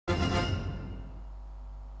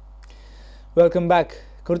Welcome back.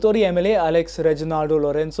 Kurtori MLA Alex Reginaldo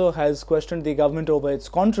Lorenzo has questioned the government over its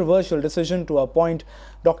controversial decision to appoint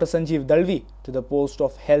Dr. Sanjeev Dalvi to the post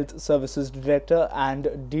of Health Services Director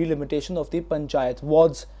and delimitation of the Panchayat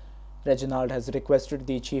wards. Reginald has requested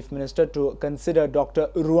the Chief Minister to consider Dr.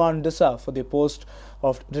 Ruan Dissa for the post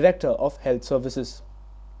of Director of Health Services.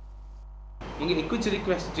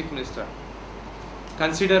 Request Chief Minister,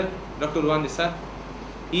 consider Dr. Ruan Dissa.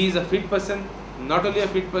 He is a fit person, not only a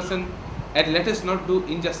fit person, and let us not do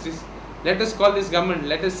injustice. Let us call this government,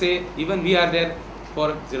 let us say even we are there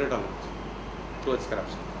for zero tolerance towards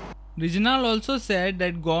corruption. Reginald also said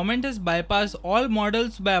that government has bypassed all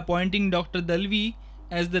models by appointing Dr. Dalvi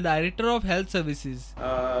as the Director of Health Services.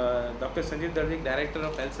 Dr. Sanjeev Dalvi, Director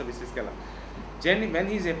of Health Services when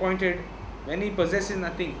he is appointed, when he possesses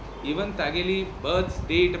nothing, even Tageli birth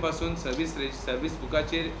date pasun service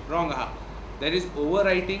bookacher wrong aha. There is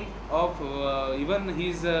overwriting of even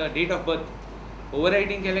his date of birth.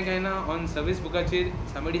 Overwriting kele kaina on service bookacher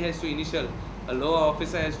somebody has to initial, a lower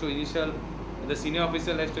officer has to initial, the senior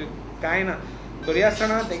officer has to kaina.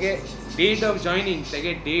 Koryasana date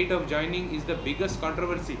of joining is the biggest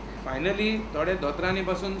controversy. Finally, thode dotrani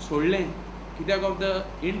pasun sodle kidak of the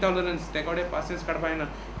intolerance tekode passes kadpaina.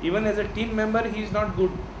 Even as a team member he is not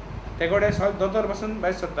good. Tekode solve dotor pasun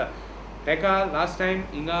by satta. Teka last time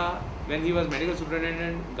inga when he was medical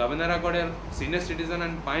superintendent, governor akode senior citizen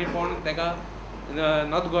and £5 teka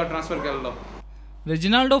North Goa transfer kello.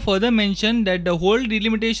 Reginaldo further mentioned that the whole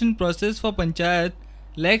delimitation process for Panchayat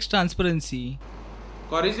lacks transparency.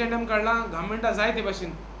 Corrigendum kadla government azai te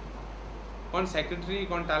bashin. Kon secretary,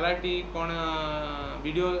 kon talati, kon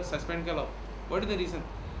video suspend kelo. What is the reason?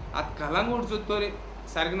 At kalangut jutore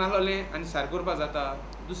sargnalole and sargurpa jata.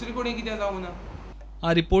 Dusri kode kitya jauna.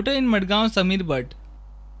 A reporter in Madgaon, Samir Bhatt.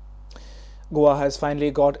 Goa has finally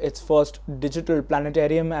got its first digital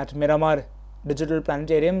planetarium at Miramar. Digital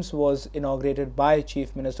Planetariums was inaugurated by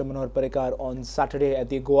Chief Minister Manohar Parrikar on Saturday at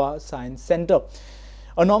the Goa Science Centre.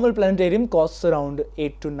 A normal planetarium costs around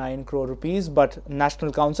 8 to 9 crore rupees, but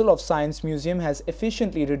National Council of Science Museum has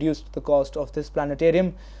efficiently reduced the cost of this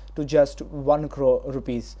planetarium to just 1 crore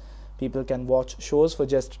rupees. People can watch shows for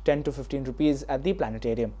just 10 to 15 rupees at the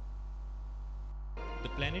planetarium. The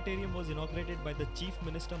planetarium was inaugurated by the Chief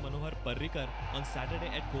Minister Manohar Parrikar on Saturday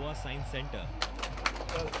at Goa Science Centre.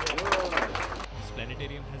 This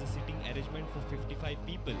planetarium has a sitting arrangement for 55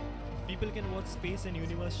 people. People can watch space and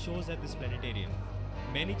universe shows at this planetarium.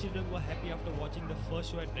 Many children were happy after watching the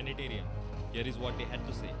first show at planetarium. Here is what they had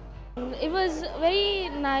to say. It was very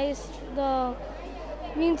nice. The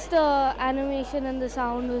animation and the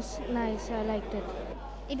sound was nice. I liked it.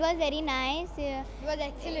 It was very nice. It was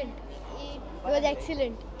excellent. It was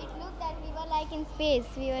excellent. It looked that we were like in space.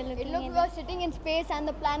 We were sitting in space and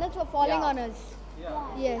the planets were falling on us.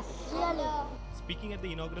 Yeah. Yes. Speaking at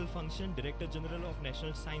the inaugural function, Director General of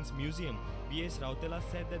National Science Museum, B.S. Rautela,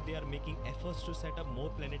 said that they are making efforts to set up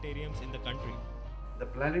more planetariums in the country. The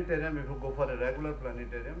planetarium, if you go for a regular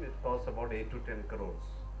planetarium, it costs about 8 to 10 crores,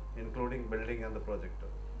 including building and the projector.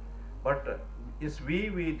 But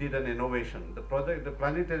we did an innovation. The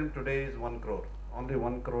planetarium today is 1 crore. Only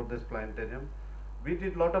 1 crore this planetarium. We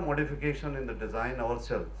did a lot of modification in the design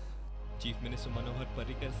ourselves. Chief Minister Manohar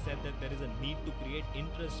Parrikar said that there is a need to create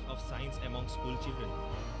interest of science among school children.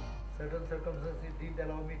 Certain circumstances did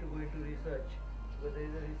allow me to go into research, but there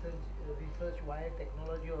is a research via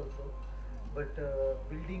technology also. But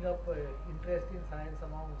building up interest in science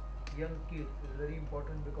among young kids is very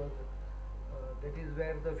important because that is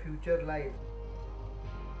where the future lies.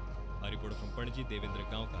 A reporter from Panaji, Devendra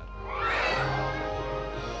Gaonkar.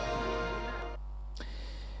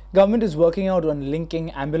 Government is working out on linking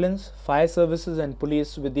ambulance, fire services and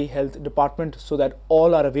police with the health department so that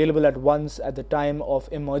all are available at once at the time of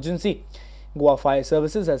emergency. Goa Fire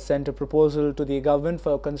Services has sent a proposal to the government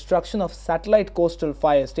for construction of satellite coastal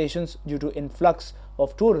fire stations due to influx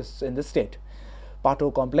of tourists in the state.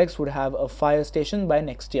 Pato complex would have a fire station by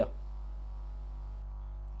next year.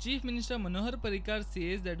 Chief Minister Manohar Parrikar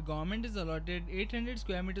says that government is allotted 800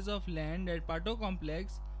 square meters of land at Pato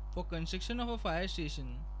complex for construction of a fire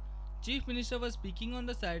station. Chief Minister was speaking on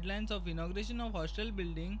the sidelines of inauguration of hostel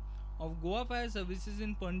building of Goa Fire Services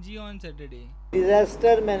in Panaji on Saturday.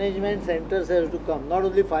 Disaster management centers have to come, not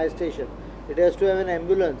only fire station. It has to have an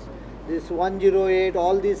ambulance. This 108,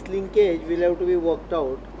 all this linkage will have to be worked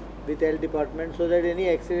out with health department so that any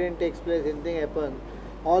accident takes place, anything happens,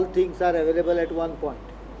 all things are available at one point.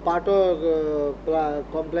 Pato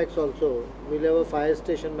complex also will have a fire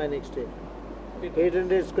station by next year.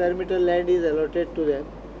 800 square meter land is allotted to them.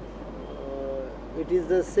 It is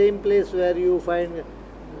the same place where you find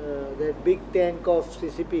that big tank of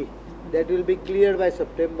CCP, that will be cleared by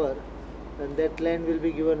September, and that land will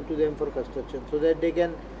be given to them for construction, so that they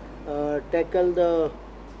can tackle the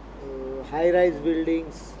high-rise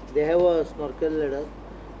buildings. They have a snorkel ladder,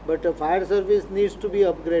 but the fire service needs to be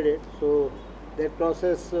upgraded, so that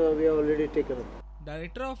process we have already taken up.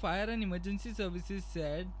 Director of Fire and Emergency Services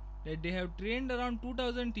said that they have trained around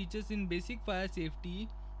 2000 teachers in basic fire safety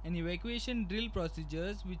and evacuation drill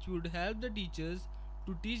procedures, which would help the teachers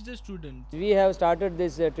to teach the students. We have started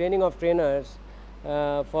this training of trainers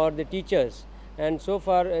for the teachers, and so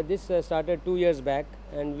far this started 2 years back,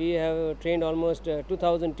 and we have trained almost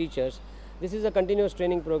 2000 teachers. This is a continuous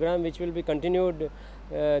training program which will be continued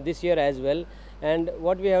this year as well. And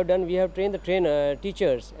what we have done, we have trained the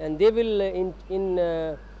teachers, and they will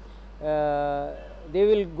they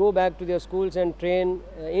will go back to their schools and train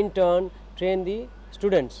in turn train the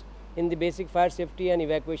students in the basic fire safety and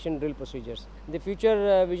evacuation drill procedures. The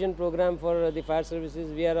future vision program for the fire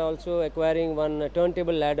services, we are also acquiring one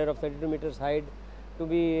turntable ladder of 32 meters height to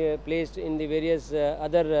be placed in the various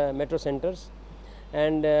other metro centers,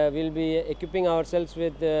 and we'll be equipping ourselves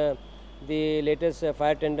with the latest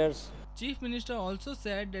fire tenders. Chief Minister also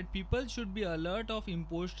said that people should be alert of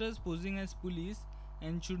imposters posing as police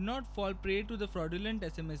and should not fall prey to the fraudulent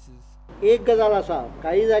SMSs. एक गजाल आसा,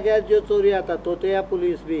 काही जाग्यार ज्यो चोरी जाता तोतया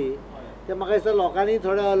police B ते म्हाका दिसता लोकांनी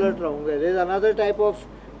थोडे अलर्ट रावंक जाय. There is another type of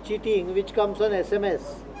cheating which comes on SMS.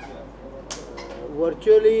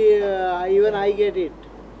 Virtually even I get it.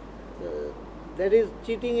 That is,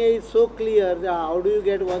 cheating is so clear. How do you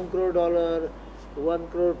get $1 crore, 1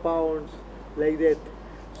 crore pounds, like that?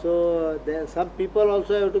 So there, some people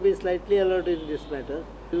also have to be slightly alert in this matter.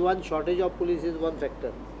 One shortage of police is one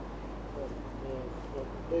factor.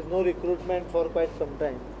 There is no recruitment for quite some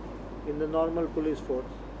time in the normal police force,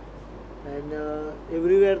 and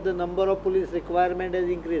everywhere the number of police requirement has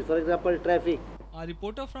increased. For example, traffic. A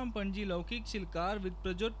reporter from Panji, Laukik Shilkar with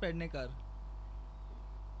Prajot Pednekar.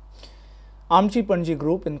 Amchi Panji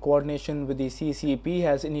Group, in coordination with the CCP,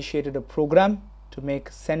 has initiated a program to make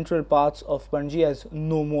central parts of Panji as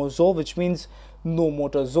no more zone, which means no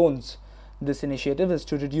motor zones. This initiative is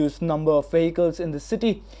to reduce number of vehicles in the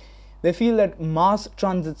city. They feel that mass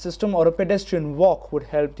transit system or a pedestrian walk would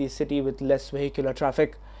help the city with less vehicular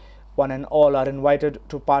traffic. One and all are invited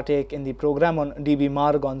to partake in the program on DB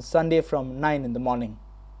Marg on Sunday from 9 in the morning.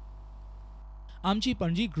 Amchi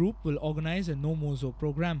Panji Group will organize a No More Zone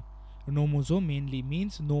program. No More Zone mainly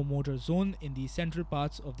means no motor zone in the central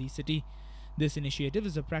parts of the city. This initiative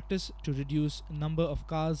is a practice to reduce number of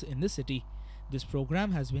cars in the city. This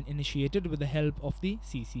program has been initiated with the help of the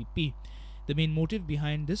CCP. The main motive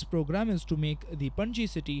behind this program is to make the Panji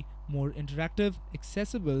city more interactive,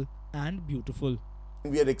 accessible and beautiful.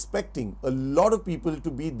 We are expecting a lot of people to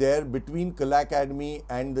be there between Kala Academy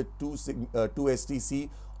and the 2 STC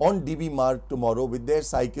on DB Marg tomorrow with their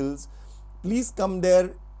cycles. Please come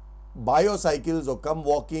there, buy your cycles or come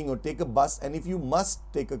walking or take a bus, and if you must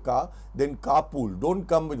take a car, then carpool. Don't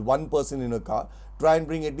come with one person in a car. Try and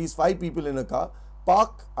bring at least 5 people in a car.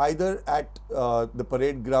 Park either at the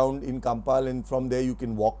parade ground in Kampal, and from there you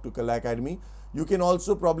can walk to Kala Academy. You can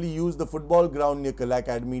also probably use the football ground near Kala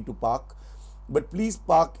Academy to park. But please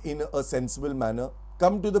park in a sensible manner.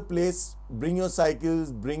 Come to the place, bring your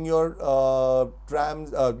cycles, bring your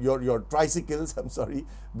trams, your tricycles, I'm sorry,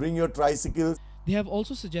 bring your tricycles. They have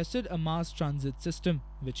also suggested a mass transit system,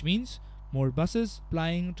 which means more buses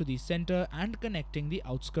plying to the center and connecting the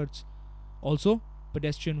outskirts. Also,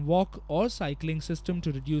 pedestrian walk or cycling system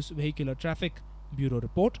to reduce vehicular traffic. Bureau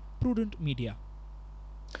Report, Prudent Media.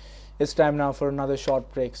 It's time now for another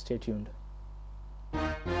short break. Stay tuned.